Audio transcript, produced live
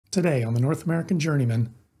Today on the North American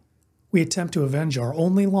Journeyman, we attempt to avenge our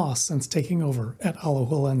only loss since taking over at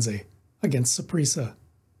Alajuelense against Saprissa.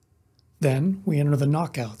 Then we enter the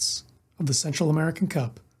knockouts of the Central American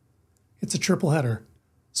Cup. It's a triple header,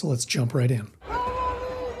 so let's jump right in.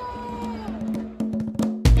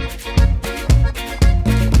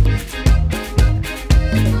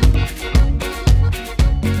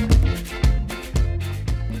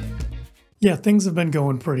 Yeah, things have been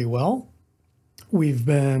going pretty well. We've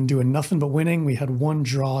been doing nothing but winning. We had one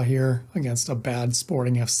draw here against a bad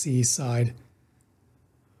Sporting FC side.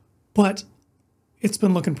 But it's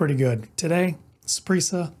been looking pretty good. Today,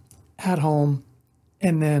 Saprissa at home,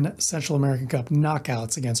 and then Central American Cup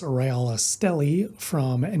knockouts against Real Esteli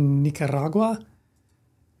from Nicaragua.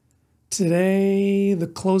 Today, the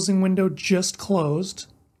closing window just closed.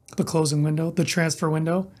 The transfer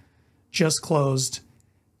window just closed.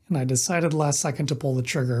 And I decided last second to pull the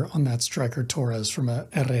trigger on that striker Torres from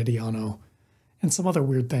Herediano. And some other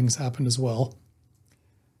weird things happened as well.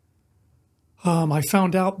 I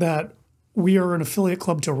found out that we are an affiliate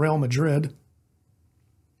club to Real Madrid.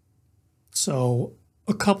 So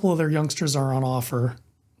a couple of their youngsters are on offer.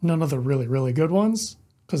 None of the really, really good ones,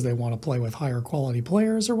 because they want to play with higher quality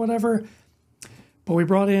players or whatever. But we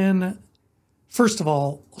brought in, first of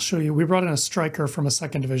all, I'll show you, we brought in a striker from a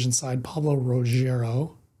second division side, Pablo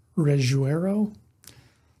Reguero.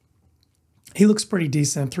 He looks pretty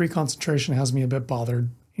decent. 3 concentration has me a bit bothered,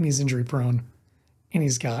 and he's injury prone. And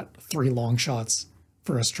he's got 3 long shots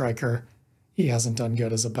for a striker. He hasn't done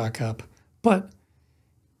good as a backup, but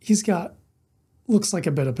he's got, looks like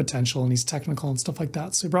a bit of potential, and he's technical and stuff like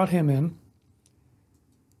that. So we brought him in.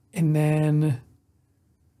 And then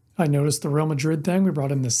I noticed the Real Madrid thing. We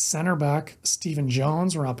brought in the center back, Stephen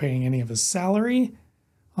Jones. We're not paying any of his salary.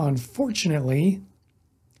 Unfortunately,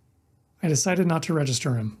 I decided not to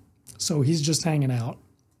register him. So he's just hanging out.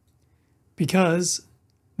 Because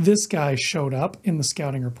this guy showed up in the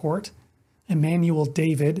scouting report. Emmanuel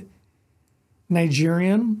David,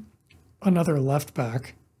 Nigerian, another left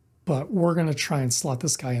back. But we're going to try and slot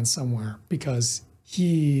this guy in somewhere because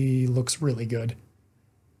he looks really good.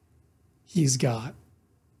 He's got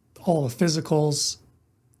all the physicals.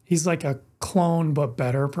 He's like a clone, but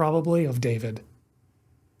better probably, of David,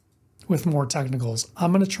 with more technicals.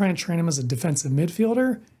 I'm going to try and train him as a defensive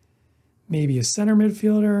midfielder, maybe a center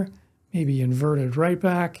midfielder, maybe inverted right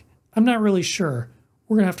back. I'm not really sure.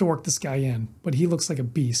 We're going to have to work this guy in, but he looks like a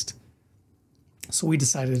beast. So we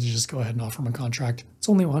decided to just go ahead and offer him a contract. It's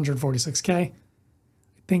only 146K. I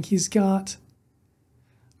think he's got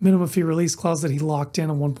minimum fee release clause that he locked in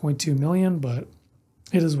at 1.2 million, but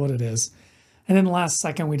it is what it is. And then last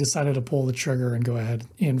second, we decided to pull the trigger and go ahead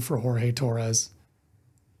in for Jorge Torres,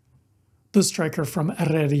 the striker from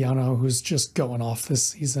Herediano, who's just going off this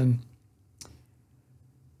season.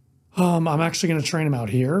 I'm actually going to train him out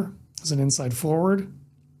here as an inside forward.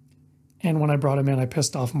 And when I brought him in, I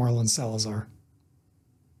pissed off Marlon Salazar.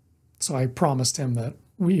 So I promised him that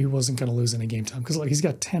he wasn't going to lose any game time. Because like, he's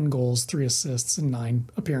got 10 goals, 3 assists, and 9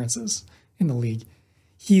 appearances in the league.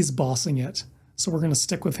 He's bossing it. So we're going to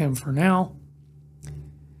stick with him for now.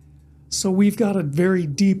 So we've got a very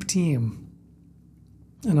deep team.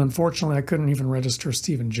 And unfortunately, I couldn't even register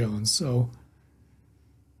Stephen Jones. So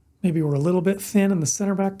maybe we're a little bit thin in the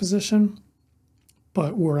center back position,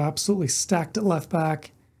 but we're absolutely stacked at left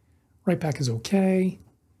back. Right back is okay.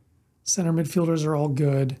 Center midfielders are all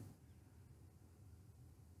good.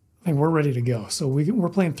 I think we're ready to go. So we're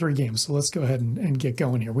playing 3 games. So let's go ahead and get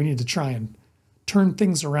going here. We need to try and turn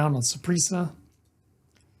things around on Saprissa.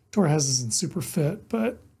 Torres isn't super fit,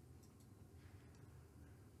 but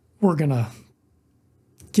we're going to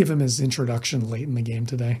give him his introduction late in the game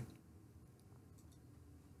today.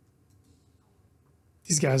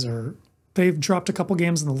 These guys they've dropped a couple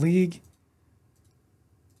games in the league,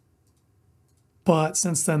 but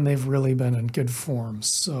since then they've really been in good form.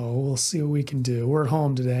 So we'll see what we can do. We're at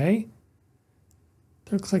home today.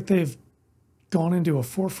 It looks like they've gone into a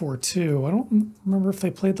 4-4-2. I don't remember if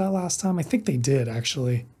they played that last time. I think they did,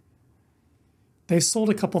 actually. They sold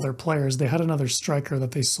a couple of their players. They had another striker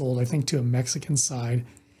that they sold, I think, to a Mexican side.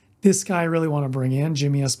 This guy I really want to bring in,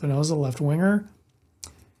 Jimmy Espinoza, left winger.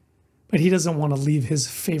 But he doesn't want to leave his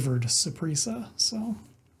favored Saprissa. So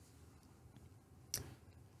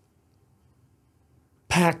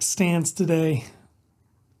packed stands today.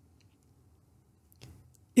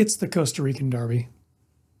 It's the Costa Rican derby.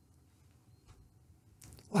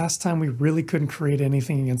 Last time we really couldn't create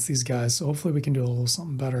anything against these guys, so hopefully we can do a little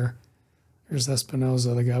something better. There's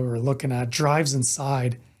Espinoza, the guy we were looking at, drives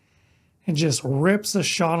inside and just rips a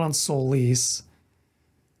shot on Solis,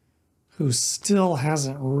 who still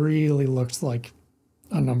hasn't really looked like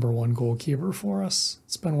a #1 goalkeeper for us.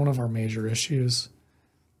 It's been one of our major issues.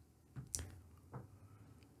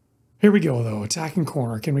 Here we go, though. Attacking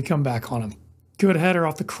corner. Can we come back on him? Good header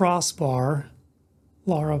off the crossbar.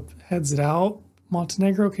 Lara heads it out.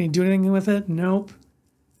 Montenegro, can he do anything with it? Nope.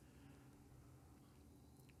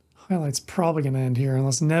 Highlight's probably going to end here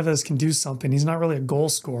unless Neves can do something. He's not really a goal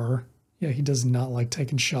scorer. Yeah, he does not like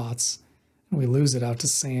taking shots. And we lose it out to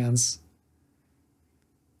Sands.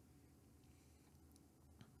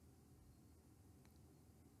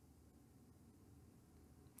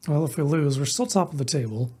 Well, if we lose, we're still top of the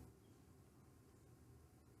table.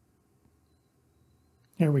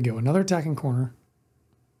 Here we go. Another attacking corner.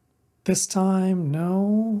 This time,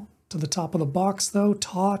 no. To the top of the box, though.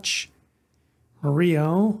 Toch.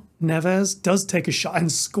 Murillo. Neves does take a shot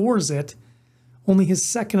and scores it. Only his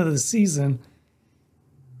second of the season.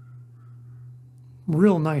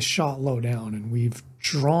 Real nice shot low down. And we've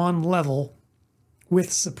drawn level with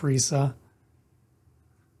Saprissa.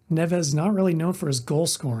 Neves not really known for his goal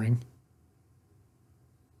scoring.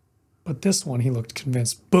 But this one, he looked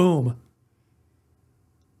convinced. Boom.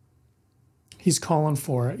 He's calling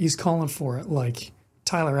for it. He's calling for it like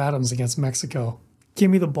Tyler Adams against Mexico.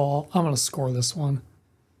 Give me the ball. I'm going to score this one.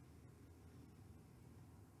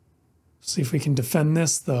 See if we can defend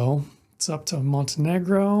this, though. It's up to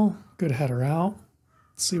Montenegro. Good header out.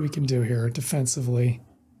 Let's see what we can do here defensively.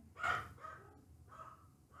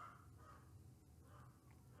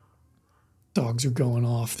 Dogs are going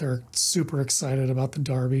off. They're super excited about the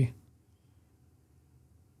derby.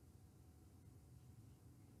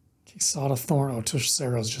 Quesada Thorn. Oh,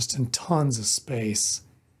 Tercero's just in tons of space.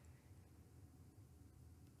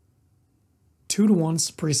 2-1,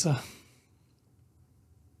 Saprissa.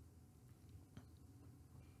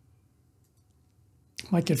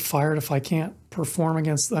 Might get fired if I can't perform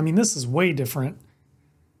against... I mean, this is way different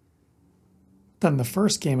than the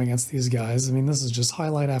first game against these guys. I mean, this is just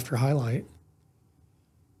highlight after highlight.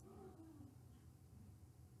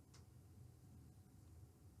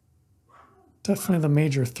 Definitely the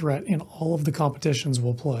major threat in all of the competitions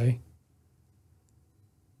we'll play.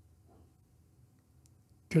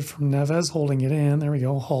 Good from Neves, holding it in. There we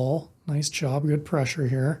go, Hall. Nice job, good pressure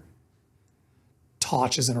here.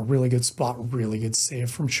 Toch is in a really good spot. Really good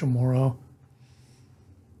save from Chamorro.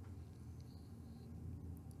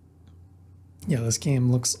 Yeah, this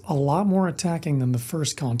game looks a lot more attacking than the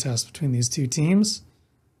first contest between these two teams.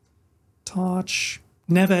 Toch.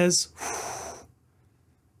 Neves.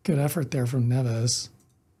 Good effort there from Neves.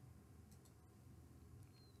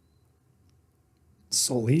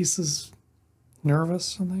 Solis is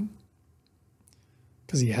nervous, I think,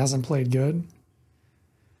 because he hasn't played good.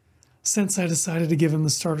 Since I decided to give him the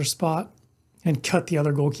starter spot and cut the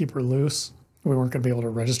other goalkeeper loose, we weren't going to be able to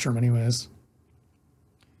register him anyways.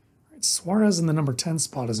 All right, Suarez in the number 10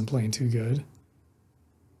 spot isn't playing too good.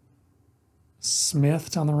 Smith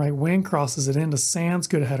down the right wing, crosses it into Sands.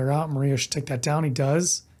 Good header out. Maria should take that down. He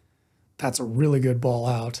does. That's a really good ball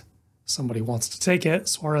out. Somebody wants to take it.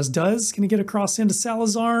 Suarez does. Can he get across into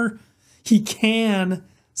Salazar? He can.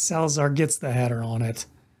 Salazar gets the header on it.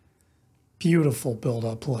 Beautiful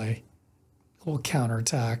build-up play. A little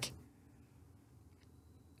counterattack.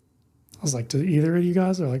 I was like, do either of you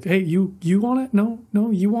guys are like, hey, you want it? No,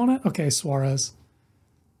 you want it? Okay, Suarez.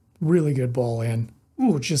 Really good ball in.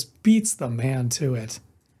 Ooh, just beats the man to it.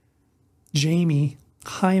 Jaime,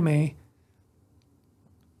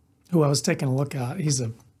 who I was taking a look at. He's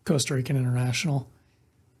a Costa Rican international.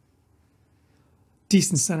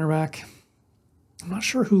 Decent center back. I'm not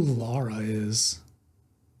sure who Lara is.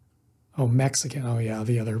 Oh, Mexican. Oh yeah,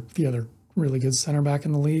 the other really good center back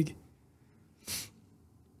in the league.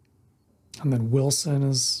 And then Wilson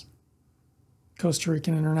is Costa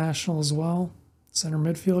Rican international as well. Center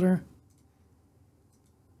midfielder.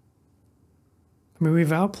 I mean,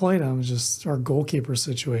 we've outplayed them. Just our goalkeeper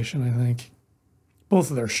situation, I think. Both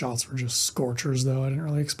of their shots were just scorchers, though. I didn't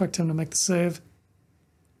really expect him to make the save.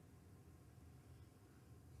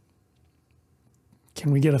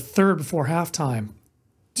 Can we get a third before halftime?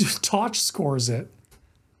 Toch scores it.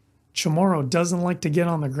 Chamorro doesn't like to get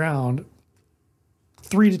on the ground.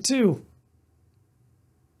 3-2.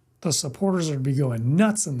 The supporters would be going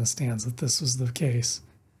nuts in the stands if this was the case.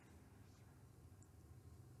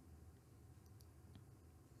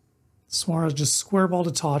 Suarez just square ball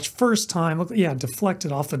to Toch. First time, look, yeah,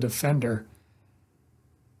 deflected off the defender.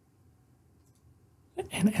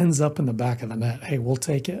 And ends up in the back of the net. Hey, we'll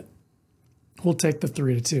take it. We'll take the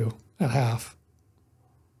 3-2 at half.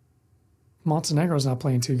 Montenegro's not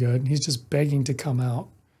playing too good. He's just begging to come out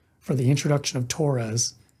for the introduction of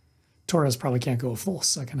Torres. Torres probably can't go a full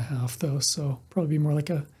second half, though, so probably be more like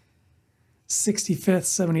a 65th,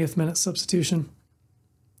 70th minute substitution.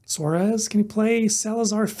 Suarez, can he play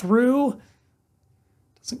Salazar through?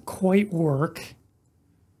 Doesn't quite work.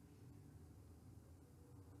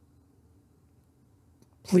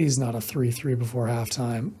 Please not a 3-3 before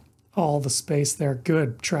halftime. All the space there.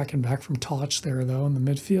 Good. Tracking back from Toch there, though, in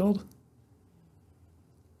the midfield.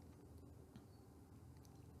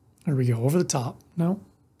 There we go. Over the top. No.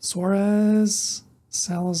 Suarez.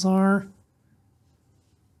 Salazar.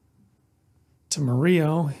 To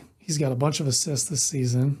Murillo. He's got a bunch of assists this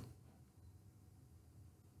season.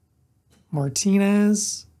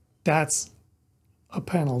 Martinez. That's a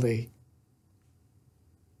penalty.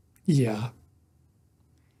 Yeah.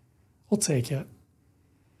 We'll take it.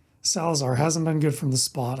 Salazar hasn't been good from the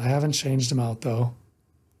spot. I haven't changed him out, though.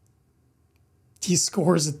 He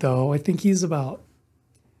scores it, though. I think he's about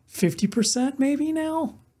 50% maybe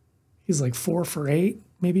now. He's like 4 for 8,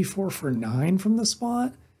 maybe 4 for 9 from the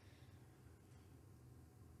spot.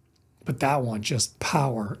 But that one, just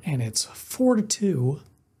power. And it's 4-2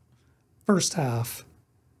 first half.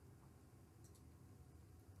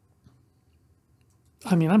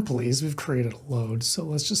 I mean, I'm pleased. We've created a load, so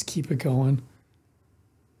let's just keep it going.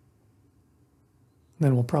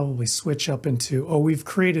 Then we'll probably switch up into... Oh, we've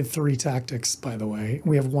created 3 tactics, by the way.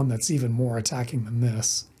 We have one that's even more attacking than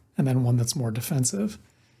this, and then one that's more defensive.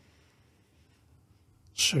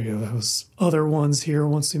 Show you those other ones here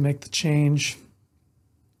once we make the change.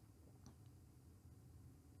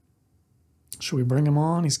 Should we bring him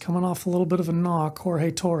on? He's coming off a little bit of a knock. Jorge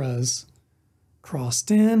Torres. Crossed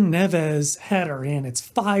in. Neves header in. It's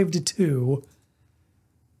 5-2.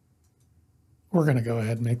 We're going to go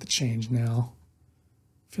ahead and make the change now.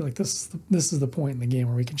 I feel like this is the point in the game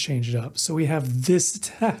where we can change it up. So we have this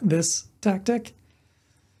tactic,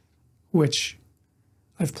 which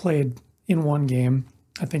I've played in one game.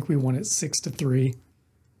 I think we won it 6-3.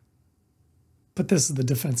 But this is the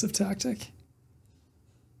defensive tactic.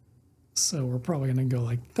 So we're probably going to go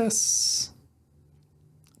like this.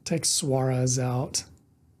 Take Suarez out.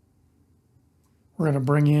 We're going to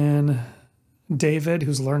bring in David,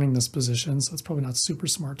 who's learning this position, so it's probably not super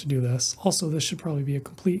smart to do this. Also, this should probably be a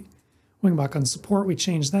complete wingback on support. We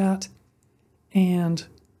changed that. And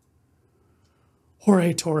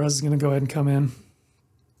Jorge Torres is going to go ahead and come in.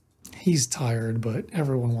 He's tired, but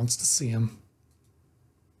everyone wants to see him.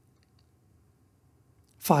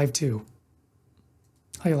 5-2.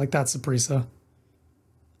 How you like that, Saprissa?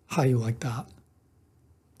 How you like that?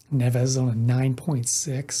 Neves on a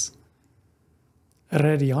 9.6.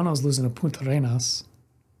 Herediano's losing to Punta Arenas.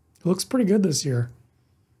 It looks pretty good this year.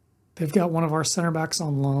 They've got one of our center backs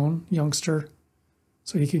on loan, youngster,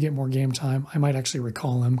 so he could get more game time. I might actually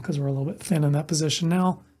recall him because we're a little bit thin in that position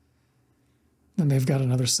now. And they've got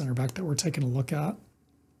another center back that we're taking a look at.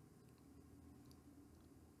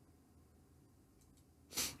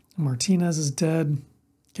 Martinez is dead.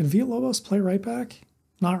 Can Villalobos play right back?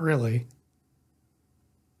 Not really.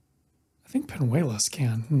 I think Penuelas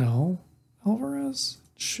can. No. Alvarez?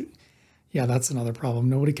 Yeah, that's another problem.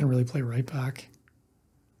 Nobody can really play right back.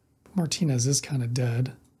 Martinez is kind of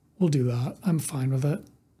dead. We'll do that. I'm fine with it.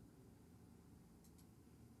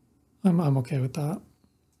 I'm okay with that.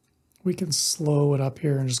 We can slow it up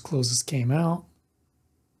here and just close this game out.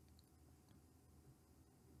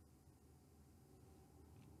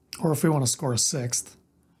 Or if we want to score a 6th.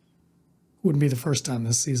 Wouldn't be the first time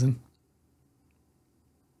this season.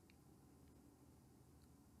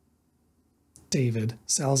 David.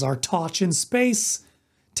 Salazar, Toch in space.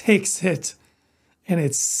 Takes it. And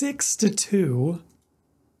it's 6-2.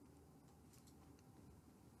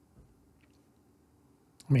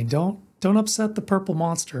 I mean, don't upset the purple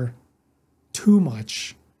monster too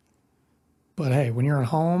much. But hey, when you're at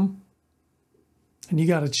home and you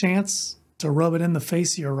got a chance to rub it in the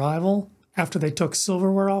face of your rival after they took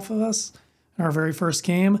silverware off of us in our very first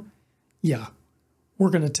game, yeah, we're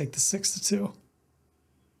going to take the 6-2.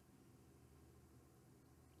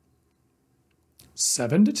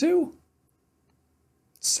 7-2.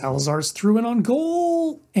 Salazar's threw in on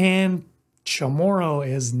goal, and Chamorro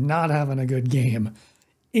is not having a good game.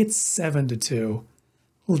 It's 7-2.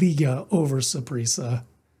 Liga over Saprissa.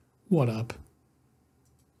 What up?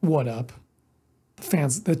 What up? The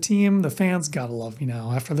fans, the team, the fans gotta love me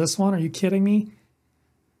now. After this one, are you kidding me?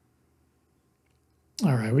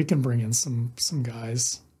 All right, we can bring in some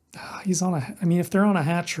guys. He's on a, I mean, if they're on a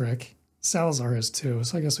hat trick, Salazar is too,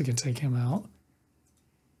 so I guess we can take him out.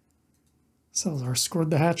 Salazar scored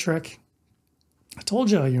the hat trick. I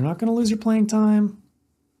told you, you're not going to lose your playing time.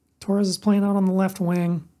 Torres is playing out on the left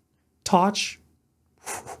wing. Toch.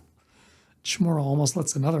 Chamorro almost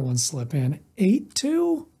lets another one slip in.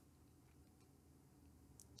 8-2?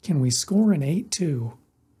 Can we score an 8-2? All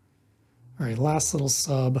right, last little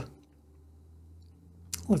sub.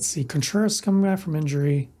 Let's see. Contreras coming back from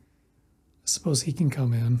injury. I suppose he can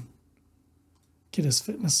come in. Get his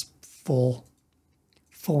fitness full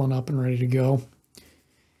and up and ready to go.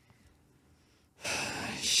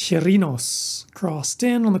 Chirinos crossed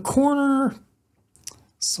in on the corner.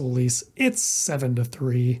 Solis, it's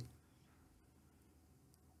 7-3.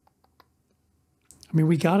 I mean,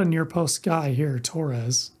 we got a near post guy here,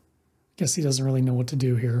 Torres. Guess he doesn't really know what to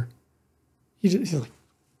do here. He's like,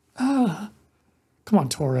 come on,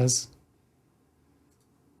 Torres.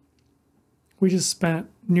 We just spent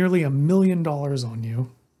nearly $1 million on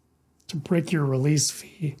you to break your release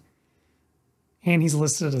fee. And he's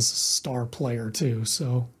listed as a star player too,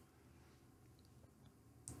 so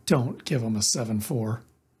don't give him a 7-4.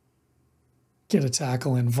 Get a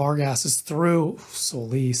tackle in. Vargas is through.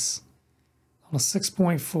 Solis on a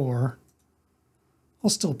 6.4. I'll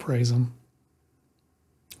still praise him.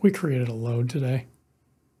 We created a load today.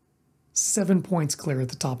 7 points clear at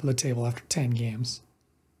the top of the table after 10 games.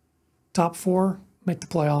 Top 4 make the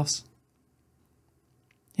playoffs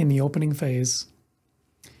in the opening phase.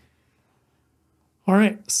 All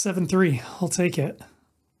right, 7-3. I'll take it.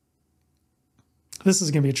 This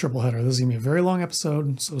is going to be a triple header. This is going to be a very long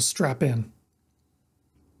episode, so strap in.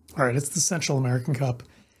 All right, it's the Central American Cup.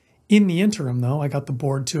 In the interim, though, I got the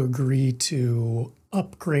board to agree to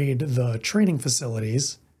upgrade the training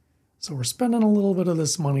facilities. So we're spending a little bit of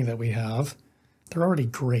this money that we have. They're already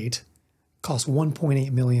great. Cost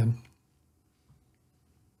 $1.8 million.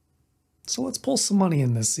 So let's pull some money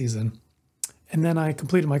in this season. And then I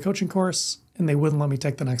completed my coaching course, and they wouldn't let me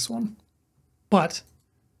take the next one. But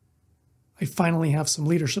I finally have some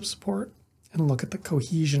leadership support, and look at the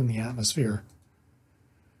cohesion in the atmosphere.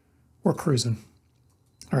 We're cruising.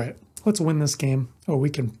 All right, let's win this game. Oh, we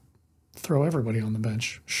can throw everybody on the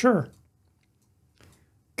bench. Sure.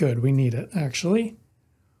 Good, we need it, actually.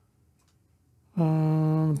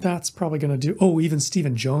 That's probably going to do... Oh, even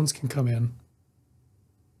Stephen Jones can come in.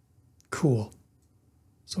 Cool.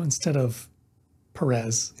 So instead of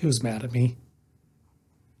Perez, who's mad at me.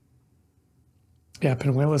 Yeah,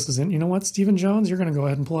 Penuelas is in. You know what, Stephen Jones, you're going to go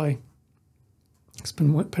ahead and play. Because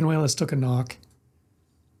Penuelas took a knock.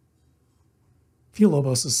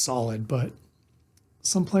 Villalobos is solid, but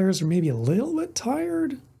some players are maybe a little bit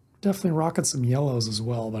tired. Definitely rocking some yellows as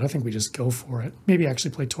well, but I think we just go for it. Maybe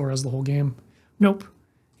actually play Torres the whole game. Nope,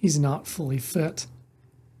 he's not fully fit.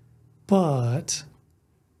 But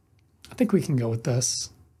I think we can go with this.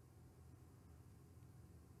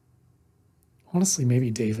 Honestly,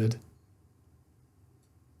 maybe David.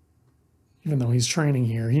 Even though he's training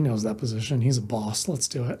here, he knows that position. He's a boss. Let's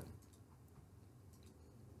do it.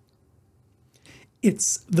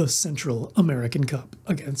 It's the Central American Cup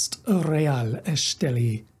against Real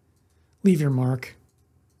Esteli. Leave your mark.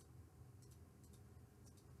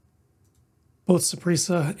 Both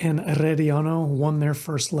Saprissa and Herediano won their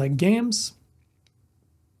first leg games.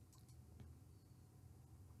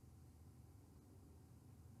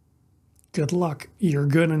 Good luck. You're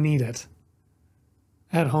going to need it.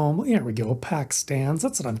 At home, here we go, pack stands.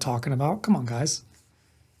 That's what I'm talking about. Come on, guys.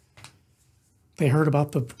 They heard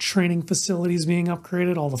about the training facilities being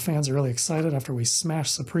upgraded. All the fans are really excited after we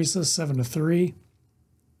smashed Saprissa 7-3.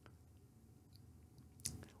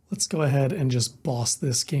 Let's go ahead and just boss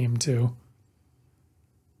this game too.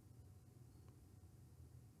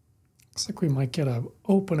 Looks like we might get an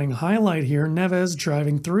opening highlight here. Neves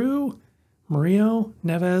driving through. Murillo,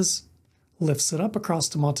 Neves lifts it up across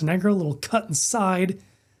to Montenegro. Little cut inside.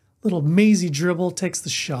 Little mazy dribble, takes the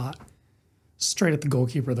shot. Straight at the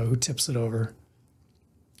goalkeeper, though, who tips it over.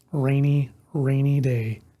 Rainy, rainy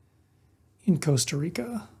day in Costa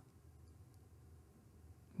Rica.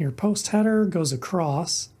 Near post header, goes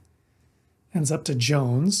across. Ends up to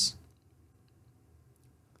Jones.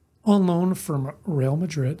 On loan from Real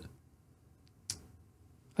Madrid.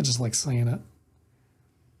 I just like saying it.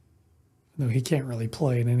 Though he can't really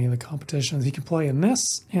play in any of the competitions. He can play in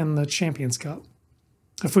this and the Champions Cup.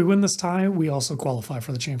 If we win this tie, we also qualify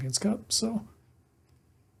for the Champions Cup. So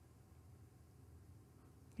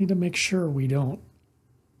need to make sure we don't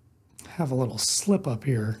have a little slip up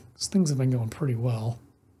here, because things have been going pretty well.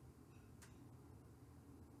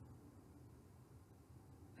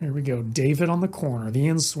 Here we go. David on the corner, the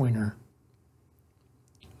in-swinger.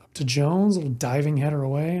 Up to Jones, a little diving header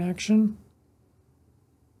away action.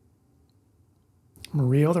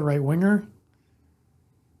 Murillo, the right winger.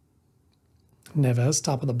 Neves,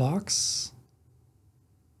 top of the box.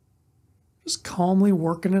 Just calmly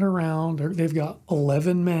working it around. They've got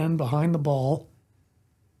 11 men behind the ball,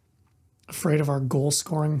 afraid of our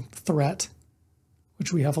goal-scoring threat,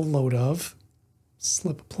 which we have a load of.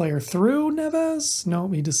 Slip a player through, Neves. No,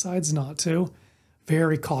 he decides not to.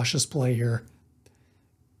 Very cautious play here.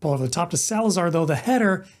 Ball over the top to Salazar, though. The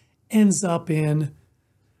header ends up in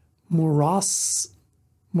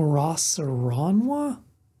Murasaranwa.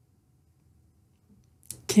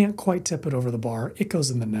 Can't quite tip it over the bar. It goes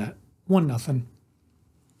in the net. 1-0.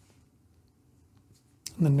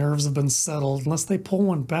 The nerves have been settled. Unless they pull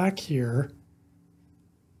one back here.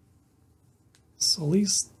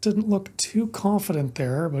 Solis didn't look too confident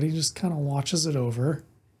there, but he just kind of watches it over.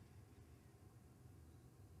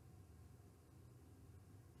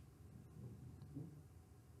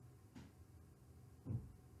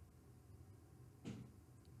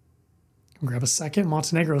 Grab a second.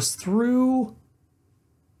 Montenegro's through.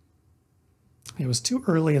 It was too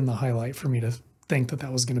early in the highlight for me to think that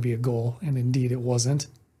that was going to be a goal, and indeed it wasn't.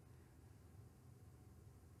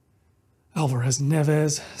 Alvarez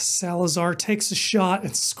Neves. Salazar takes a shot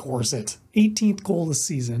and scores it. 18th goal of the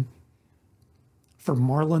season for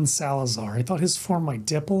Marlon Salazar. I thought his form might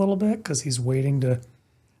dip a little bit because he's waiting to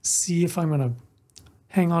see if I'm going to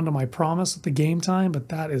hang on to my promise at the game time, but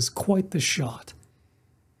that is quite the shot.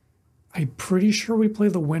 I'm pretty sure we play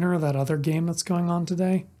the winner of that other game that's going on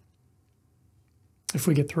today, if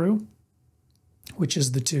we get through, which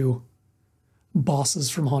is the two bosses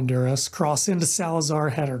from Honduras. Cross into Salazar,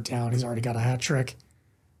 header down. He's already got a hat trick.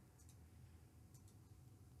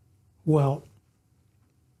 Well,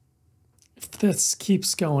 if this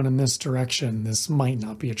keeps going in this direction, this might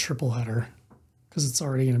not be a triple header because it's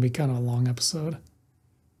already going to be kind of a long episode.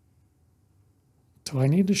 Do I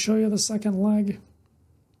need to show you the second leg?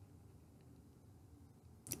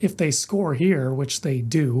 If they score here, which they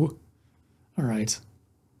do. All right.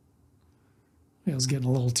 I was getting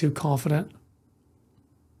a little too confident.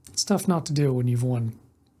 It's tough not to do when you've won,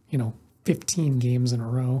 15 games in a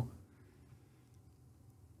row,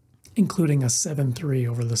 including a 7-3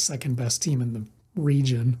 over the second best team in the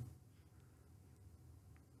region.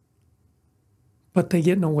 But they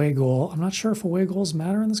get an away goal. I'm not sure if away goals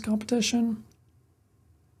matter in this competition.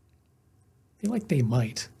 I feel like they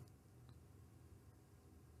might.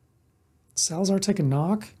 Salazar take a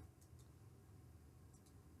knock.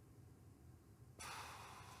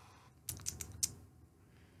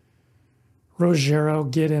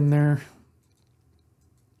 Rogero, get in there.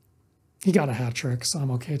 He got a hat trick, so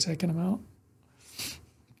I'm okay taking him out.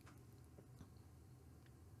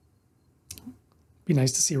 Be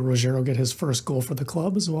nice to see Rogero get his first goal for the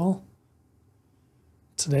club as well.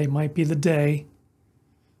 Today might be the day.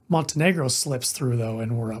 Montenegro slips through, though,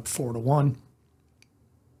 and we're up 4-1.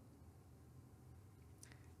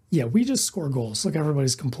 Yeah, we just score goals. Look,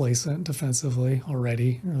 everybody's complacent defensively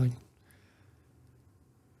already. They're like,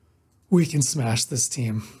 we can smash this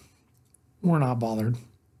team. We're not bothered.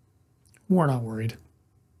 We're not worried.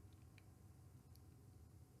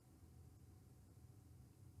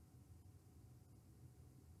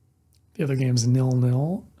 The other game's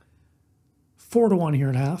 0-0. 4-1 here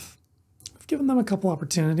at half. I've given them a couple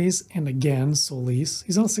opportunities. And again, Solis.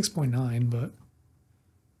 He's on a 6.9, but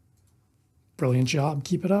brilliant job.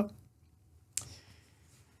 Keep it up.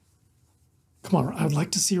 Come on, I'd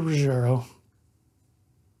like to see Rogero.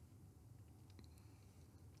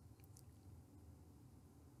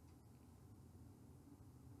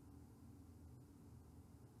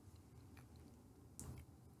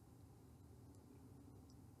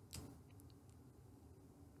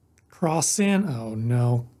 Cross in. Oh,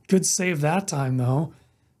 no. Good save that time, though.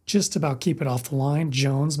 Just about keep it off the line.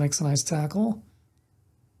 Jones makes a nice tackle.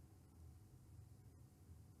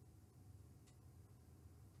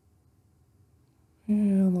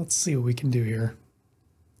 And let's see what we can do here.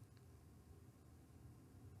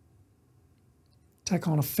 Tack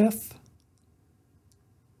on a fifth.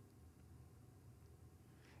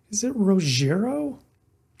 Is it Rogero?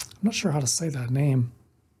 I'm not sure how to say that name.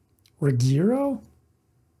 Rogero?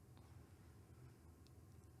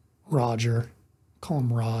 Roger. Call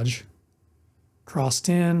him Raj. Crossed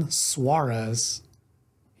in. Suarez.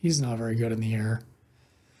 He's not very good in the air.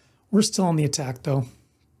 We're still on the attack, though.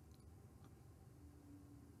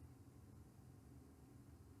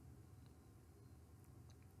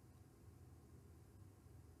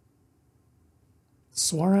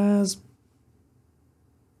 Suarez.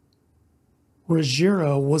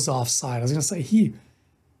 Rogero was offside. I was going to say he,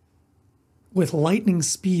 with lightning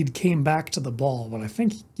speed, came back to the ball. But I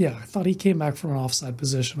think, yeah, I thought he came back from an offside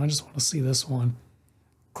position. I just want to see this one.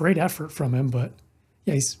 Great effort from him, but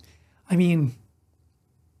yeah,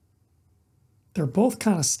 they're both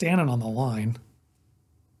kind of standing on the line.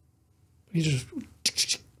 He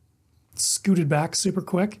just scooted back super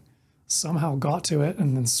quick. somehow got to it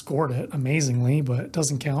and then scored it amazingly, but it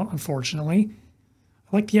doesn't count, unfortunately.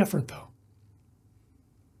 I like the effort, though.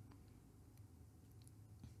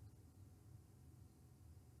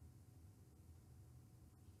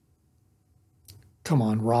 Come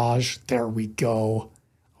on, Raj. There we go.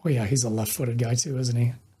 Oh, yeah, he's a left-footed guy, too, isn't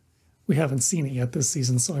he? We haven't seen it yet this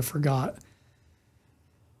season, so I forgot.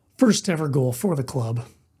 First ever goal for the club.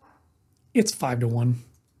 It's 5-1.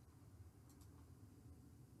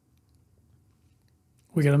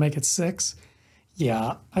 We got to make it 6.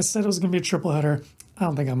 Yeah, I said it was going to be a triple header. I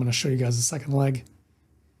don't think I'm going to show you guys the second leg.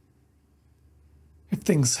 If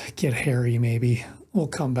things get hairy, maybe we'll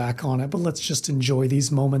come back on it. But let's just enjoy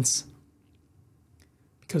these moments,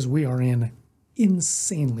 because we are in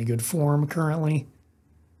insanely good form currently.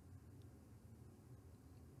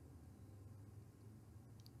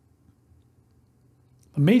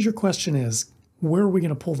 The major question is, where are we going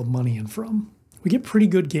to pull the money in from? We get pretty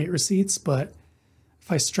good gate receipts, but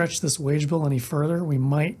if I stretch this wage bill any further, we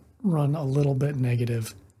might run a little bit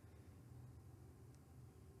negative.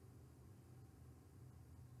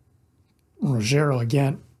 Rogero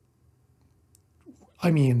again.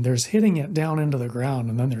 I mean, there's hitting it down into the ground,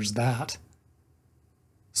 and then there's that.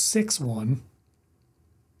 6-1.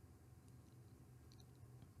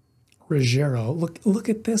 Rogero, look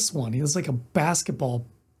at this one. He has like a basketball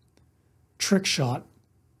trick shot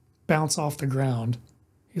bounce off the ground.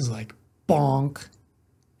 He's like, bonk.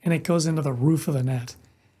 And it goes into the roof of the net.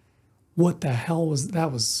 What the hell was that?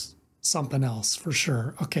 That was something else for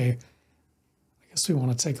sure. Okay. I guess we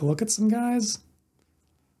want to take a look at some guys.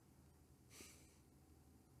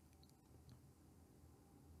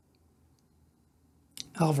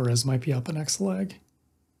 Alvarez might be up the next leg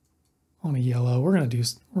on a yellow. We're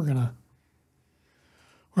actually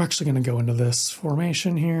going to go into this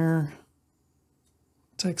formation here.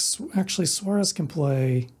 Actually, Suarez can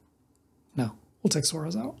play. No, we'll take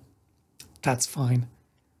Suarez out. That's fine.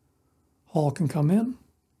 Hall can come in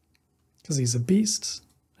because he's a beast.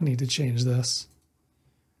 I need to change this.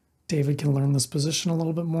 David can learn this position a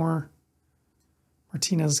little bit more.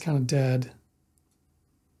 Martinez is kind of dead.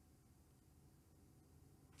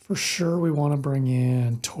 For sure, we want to bring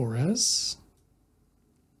in Torres.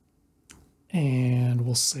 And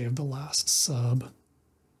we'll save the last sub.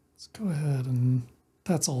 Let's go ahead and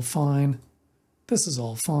that's all fine. This is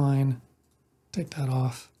all fine. Take that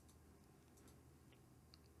off.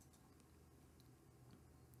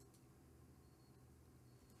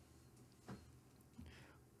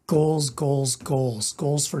 Goals, goals, goals.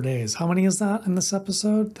 Goals for days. How many is that in this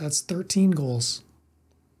episode? That's 13 goals.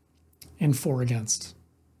 And 4 against.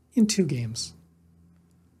 In 2 games.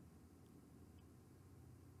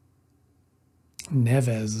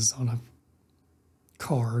 Neves is on a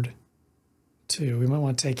card, too. We might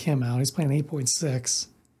want to take him out. He's playing 8.6.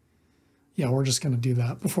 Yeah, we're just going to do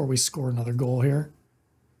that before we score another goal here.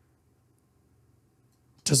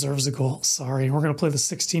 Deserves a goal. Sorry. We're going to play the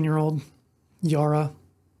 16-year-old Yara.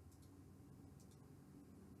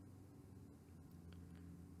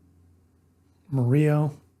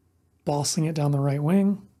 Murillo bossing it down the right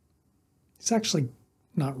wing. He's actually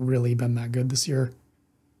not really been that good this year,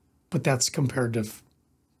 but that's compared to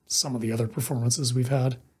some of the other performances we've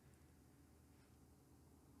had.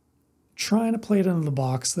 Trying to play it into the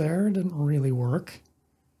box there. Didn't really work.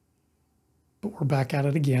 But we're back at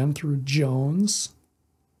it again through Jones.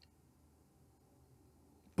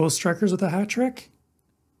 Both strikers with a hat trick.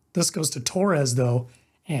 This goes to Torres, though,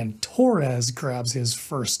 and Torres grabs his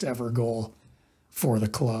first ever goal for the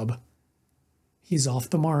club. He's off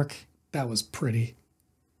the mark. That was pretty.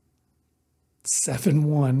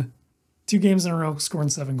 7-1. 2 games in a row, scoring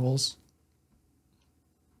 7 goals.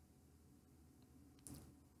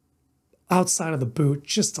 Outside of the boot,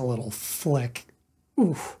 just a little flick.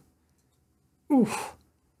 Oof. Oof.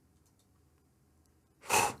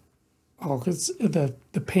 Oh, because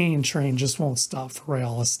the pain train just won't stop for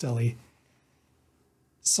Real Esteli.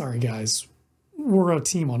 Sorry, guys. We're a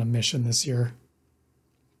team on a mission this year.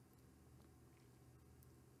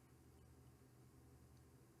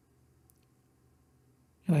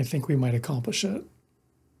 And I think we might accomplish it.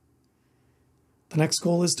 The next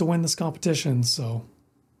goal is to win this competition, so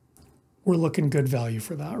we're looking good value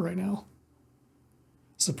for that right now.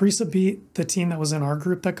 Saprissa beat the team that was in our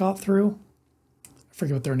group that got through. I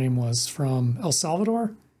forget what their name was, from El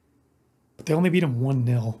Salvador. But they only beat them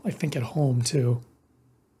 1-0, I think at home too.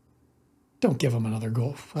 Don't give them another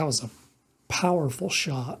goal. That was a powerful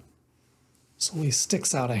shot. So he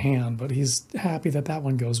sticks out a hand, but he's happy that that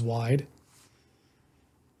one goes wide.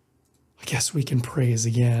 I guess we can praise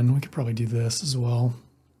again. We could probably do this as well.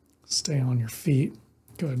 Stay on your feet.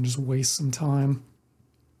 Go ahead and just waste some time.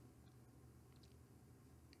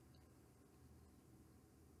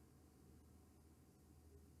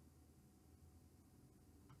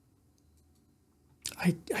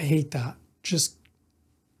 I hate that. Just,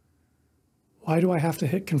 why do I have to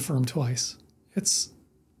hit confirm twice?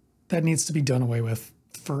 That needs to be done away with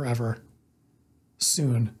forever.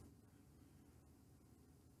 Soon.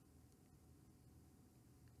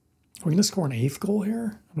 Are we going to score an 8th goal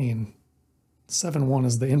here? I mean, 7-1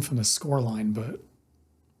 is the infamous scoreline, but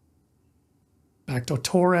back to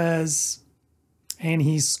Torres, and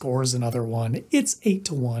he scores another one. It's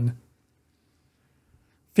 8-1.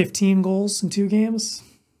 15 goals in 2 games.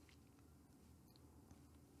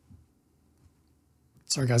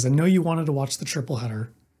 Sorry, guys. I know you wanted to watch the triple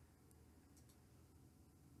header,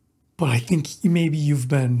 but I think maybe you've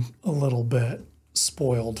been a little bit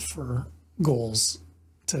spoiled for goals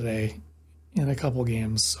today in a couple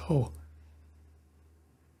games. So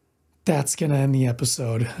that's going to end the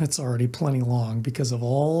episode. It's already plenty long because of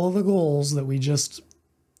all of the goals that we just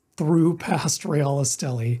threw past Real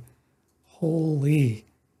Esteli. Holy.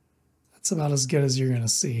 That's about as good as you're going to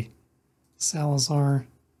see. Salazar.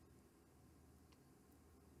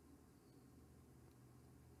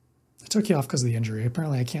 I took you off because of the injury.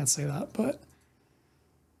 Apparently I can't say that, but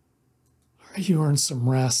you earned some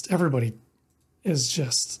rest. Everybody is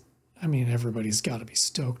just, I mean, everybody's got to be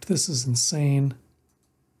stoked. This is insane.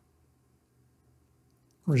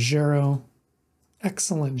 Ruggiero,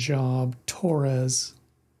 excellent job. Torres.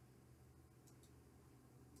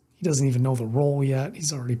 He doesn't even know the role yet.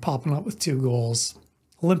 He's already popping up with 2 goals.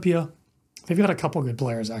 Olympia, they've got a couple good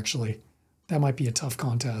players, actually. That might be a tough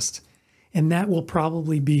contest. And that will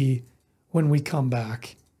probably be when we come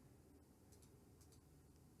back.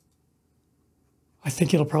 I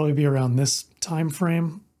think it'll probably be around this time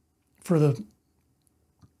frame for the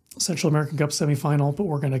Central American Cup semifinal, but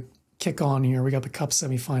we're going to kick on here. We got the Cup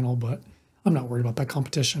semifinal, but I'm not worried about that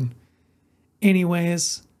competition.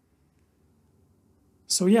 Anyways,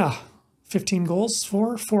 so yeah, 15 goals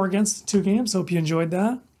for 4 against 2 games. Hope you enjoyed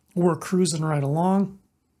that. We're cruising right along.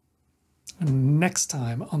 And next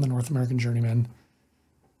time on the North American Journeyman,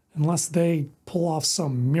 unless they pull off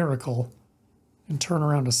some miracle and turn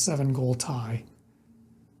around a 7-goal tie,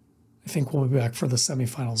 I think we'll be back for the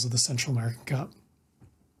semifinals of the Central American Cup.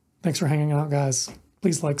 Thanks for hanging out, guys.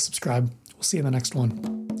 Please like, subscribe. We'll see you in the next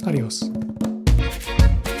one. Adios.